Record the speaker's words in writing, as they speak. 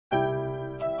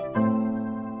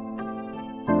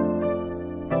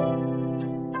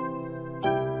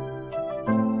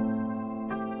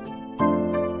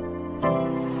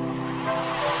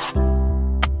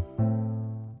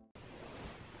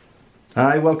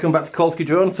Hi, welcome back to Kolsky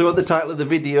Drone. So at the title of the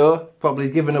video, probably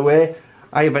given away,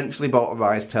 I eventually bought a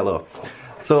Ryze Tello.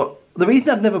 So the reason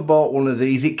I'd never bought one of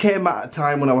these, it came at a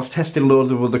time when I was testing loads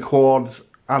of other quads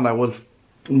and I was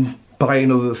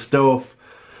buying other stuff.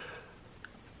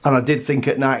 And I did think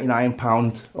at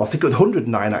 £99, or I think it was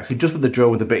 £109 actually, just for the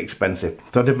drone was a bit expensive.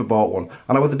 So I never bought one.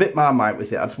 And I was a bit marmite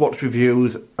with it. I'd watched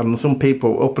reviews and some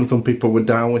people were up and some people were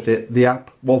down with it. The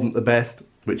app wasn't the best,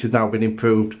 which has now been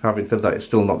improved. Having said that, it's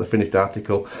still not the finished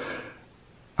article.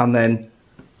 And then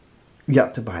you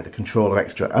had to buy the controller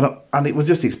extra, and it was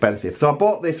just expensive. So I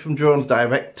bought this from Drones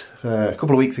Direct a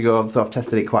couple of weeks ago, so I've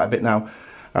tested it quite a bit now.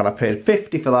 And I paid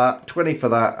 50 for that, 20 for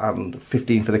that, and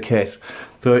 15 for the case.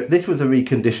 So this was a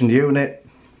reconditioned unit,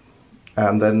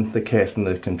 and then the case and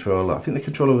the controller. I think the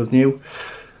controller was new.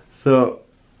 So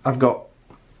I've got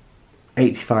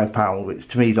 £85, which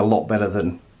to me is a lot better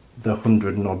than the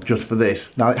 100 and odd just for this.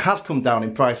 Now it has come down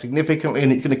in price significantly,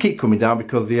 and it's going to keep coming down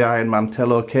because the Iron Man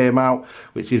Tello came out,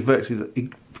 which is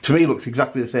virtually, to me, looks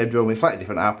exactly the same drone with a slightly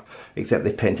different app, except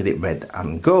they painted it red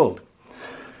and gold.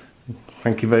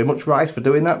 Thank you very much, Ryze, for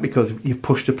doing that, because you've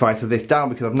pushed the price of this down,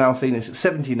 because I've now seen it's at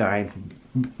 £79,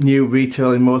 new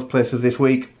retail in most places this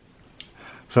week.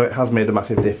 So it has made a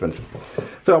massive difference.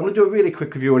 So I'm going to do a really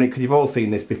quick review on it, because you've all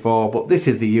seen this before, but this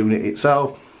is the unit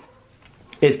itself.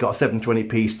 It's got a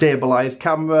 720p stabilised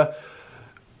camera.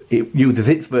 It uses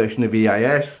its version of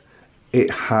EIS.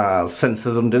 It has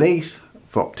sensors underneath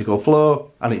for optical flow,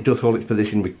 and it does hold its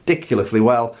position ridiculously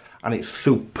well, and it's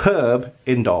superb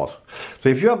indoors. So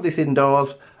if you have this indoors,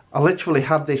 I literally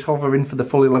had this hovering for the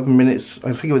full 11 minutes,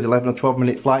 I think it was 11 or 12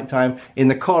 minutes flight time, in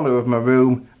the corner of my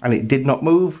room, and it did not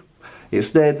move. It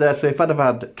stayed there, so if I'd have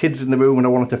had kids in the room and I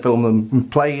wanted to film them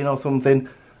playing or something,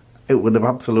 it would have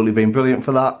absolutely been brilliant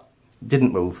for that.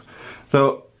 Didn't move.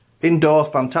 So indoors,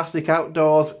 fantastic.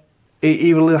 Outdoors,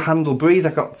 it will handle breeze.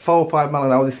 I've got 4 or 5 miles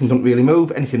an hour. This thing doesn't really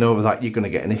move. Anything over that, you're going to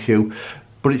get an issue,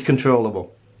 but it's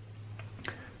controllable.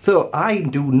 So I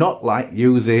do not like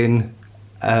using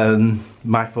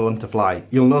my phone to fly.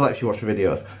 You'll know that if you watch the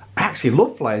videos. I actually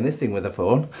love flying this thing with a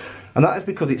phone, and that is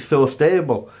because it's so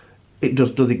stable. It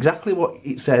just does exactly what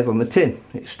it says on the tin.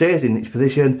 It stays in its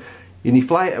position, and you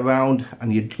fly it around,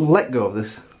 and you let go of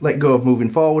this. Let go of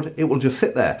moving forward, it will just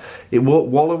sit there. It won't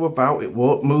wallow about, it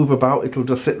won't move about, it'll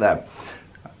just sit there.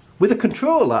 With a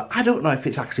controller, I don't know if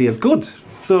it's actually as good.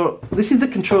 So this is the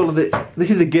controller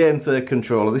this is the Game 3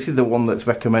 controller. This is the one that's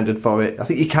recommended for it. I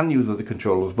think you can use other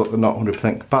controllers, but they're not 100%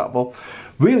 compatible.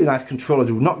 Really nice controller,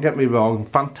 do not get me wrong.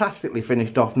 Fantastically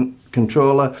finished off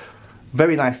controller.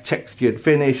 Very nice textured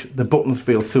finish. The buttons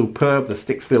feel superb, the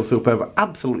sticks feel superb.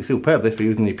 Absolutely superb this for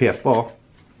using your PS4.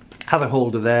 Has a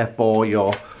holder there for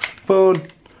your phone,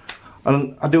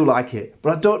 and I do like it,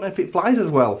 but I don't know if it flies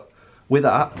as well with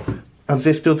that as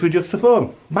this does with just the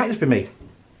phone. Might just be me.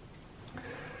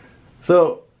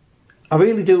 So I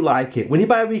really do like it. When you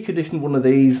buy a reconditioned one of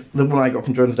these, the one I got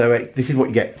from Drones Direct, this is what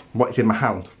you get, what's in my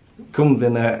hand. It comes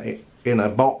in a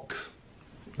box,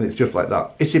 and it's just like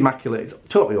that. It's immaculate, it's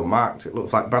totally unmarked, it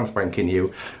looks like brand spanking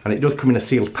new, and it does come in a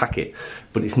sealed packet,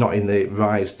 but it's not in the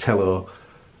Ryze Tello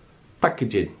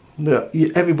packaging.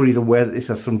 Everybody's aware that this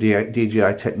has some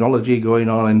DJI technology going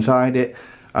on inside it,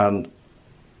 and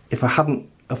if I hadn't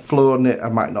have flown it, I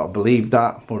might not have believed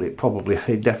that, but it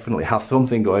definitely has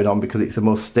something going on, because it's the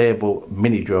most stable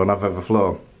mini drone I've ever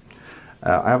flown.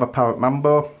 I have a Parrot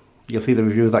Mambo. You'll see the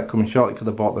review of that coming shortly, because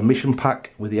I bought the mission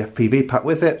pack with the FPV pack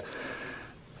with it,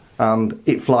 and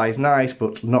it flies nice,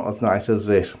 but not as nice as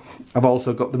this. I've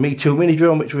also got the Me Too mini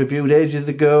drone, which I reviewed ages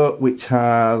ago, which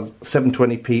has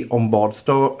 720p onboard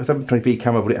 720p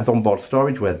camera, but it has onboard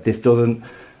storage, where this doesn't,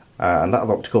 and that has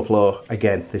optical flow.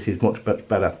 Again, this is much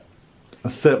better,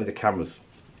 and certainly the camera's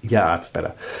yards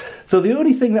better. So the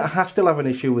only thing that I still have an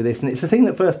issue with this, and it's the thing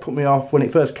that first put me off when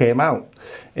it first came out,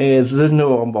 is there's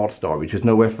no onboard storage. There's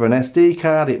nowhere for an SD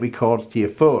card. It records to your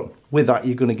phone. With that,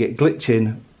 you're going to get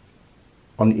glitching.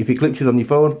 If it glitches on your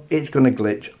phone, it's going to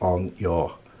glitch on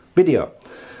your video.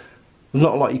 There's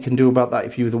not a lot you can do about that.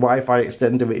 If you use a Wi-Fi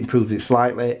extender, it improves it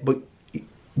slightly, but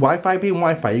Wi-Fi being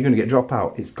Wi-Fi, you're going to get drop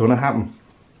out. It's going to happen.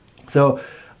 So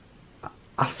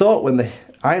I thought when the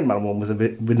Iron Man one was a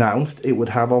bit announced, it would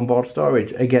have onboard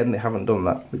storage. Again, they haven't done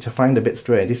that, which I find a bit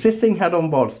strange. If this thing had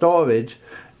onboard storage,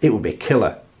 it would be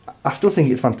killer. I still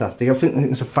think it's fantastic. I think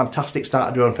it's a fantastic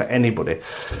starter drone for anybody.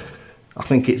 I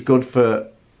think it's good for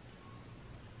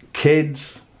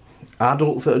kids,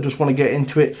 adults that just want to get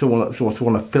into it, someone that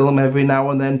want to film every now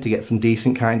and then to get some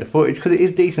decent kind of footage, because it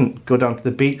is decent. Go down to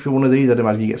the beach with one of these, I'd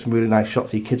imagine you get some really nice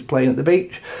shots of your kids playing at the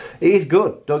beach. It is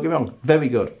good, don't get me wrong, very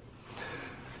good.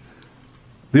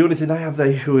 The only thing I have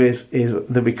the issue is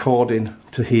the recording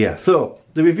to here. So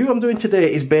the review I'm doing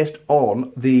today is based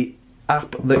on the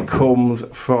app that comes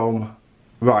from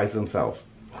Ryze themselves.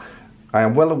 I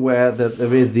am well aware that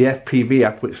there is the FPV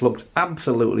app, which looks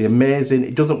absolutely amazing.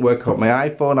 It doesn't work on my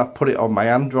iPhone. I've put it on my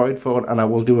Android phone, and I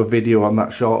will do a video on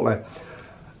that shortly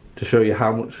to show you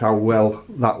how well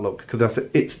that looks, because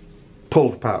it's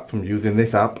pulled apart from using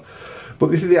this app. But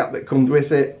this is the app that comes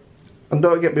with it. And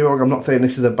don't get me wrong, I'm not saying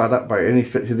this is a bad app by any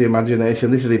stretch of the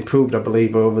imagination. This has improved, I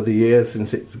believe, over the years,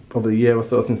 over the year or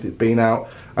so since it's been out,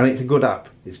 and it's a good app.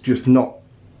 It's just not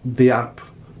the app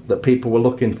that people were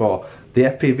looking for. The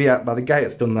FPV app by the guy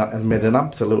that's done that has made an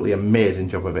absolutely amazing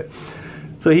job of it.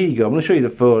 So here you go, I'm going to show you the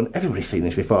phone. Everybody's seen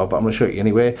this before, but I'm going to show you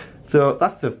anyway. So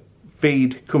that's the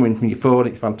feed coming from your phone.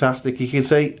 It's fantastic. You can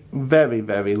see very,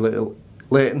 very little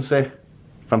latency.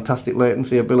 Fantastic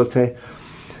latency ability.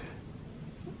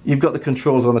 You've got the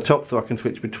controls on the top, so I can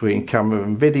switch between camera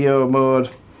and video mode.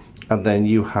 And then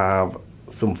you have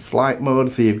some flight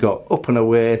mode, so you've got up and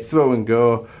away, throw and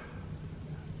go,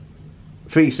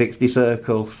 360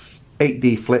 circles,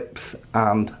 8D flips,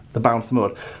 and the bounce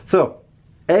mode. So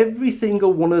every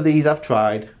single one of these I've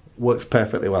tried works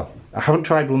perfectly well. I haven't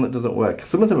tried one that doesn't work.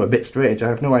 Some of them are a bit strange. I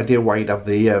have no idea why you'd have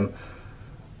the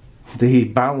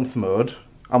bounce mode,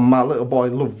 and my little boy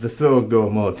loves the throw and go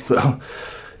mode. So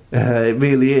it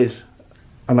really is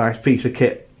a nice piece of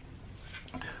kit.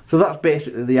 So that's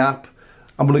basically the app.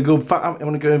 I'm going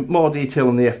to go in more detail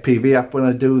on the FPV app when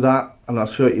I do that, and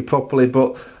I'll show it you properly.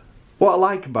 But what I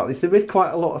like about this, there is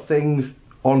quite a lot of things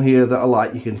on here that I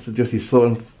like. You can adjust your slow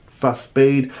and fast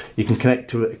speed. You can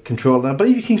connect to a controller. I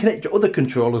believe you can connect to other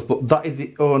controllers, but that is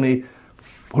the only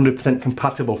 100%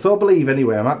 compatible. So I believe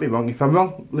anyway. I might be wrong. If I'm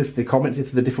wrong, list the comments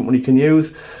if there's a different one you can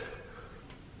use.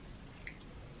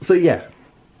 So yeah,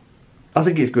 I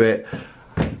think it's great.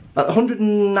 At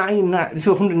this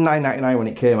was $109.99 when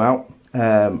it came out,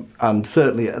 and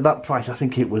certainly at that price, I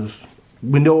think it was.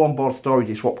 With no onboard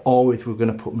storage, it's what always were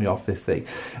going to put me off this thing,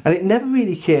 and it never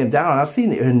really came down. I've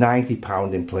seen it at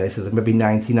 £90 in places, and maybe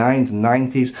 99s and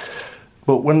 90s.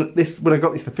 But when I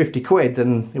got this for 50 quid,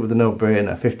 then it was a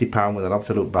no-brainer. £50 was an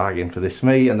absolute bargain for this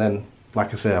me. And then,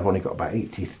 like I say, I've only got about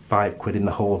 85 quid in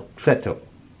the whole setup,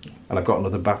 and I've got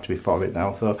another battery for it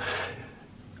now. So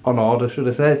on order, should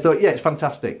I say? So yeah, it's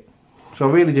fantastic. So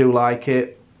I really do like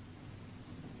it.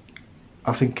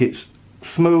 I think it's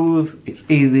smooth, it's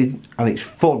easy, and it's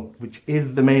fun, which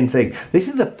is the main thing. This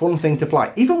is a fun thing to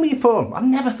fly, even with your phone. I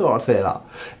never thought I'd say that.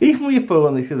 Even with your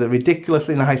phone, this is a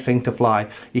ridiculously nice thing to fly.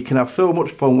 You can have so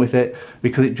much fun with it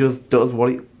because it just does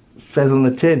what it says on the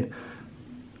tin.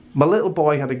 My little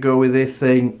boy had a go with this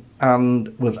thing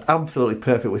and was absolutely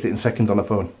perfect with it in seconds on the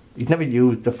phone. He'd never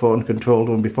used a phone controlled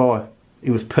one before.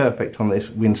 He was perfect on this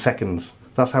within seconds.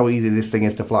 That's how easy this thing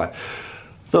is to fly.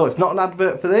 So it's not an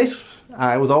advert for this.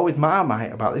 I was always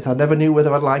Marmite about this. I never knew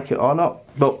whether I'd like it or not.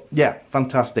 But yeah,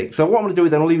 fantastic. So what I'm going to do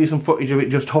is then I'll leave you some footage of it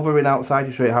just hovering outside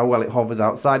to show you how well it hovers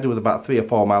outside. There was about 3 or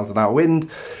 4 miles an hour wind.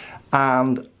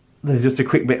 And there's just a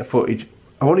quick bit of footage.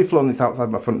 I've only flown this outside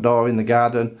my front door in the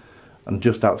garden and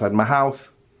just outside my house.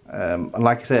 And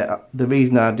like I said, the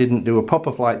reason I didn't do a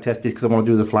proper flight test is because I want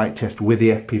to do the flight test with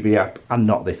the FPV app and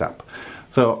not this app.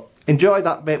 So enjoy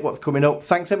that bit, what's coming up.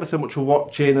 Thanks ever so much for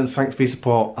watching, and thanks for your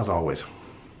support as always.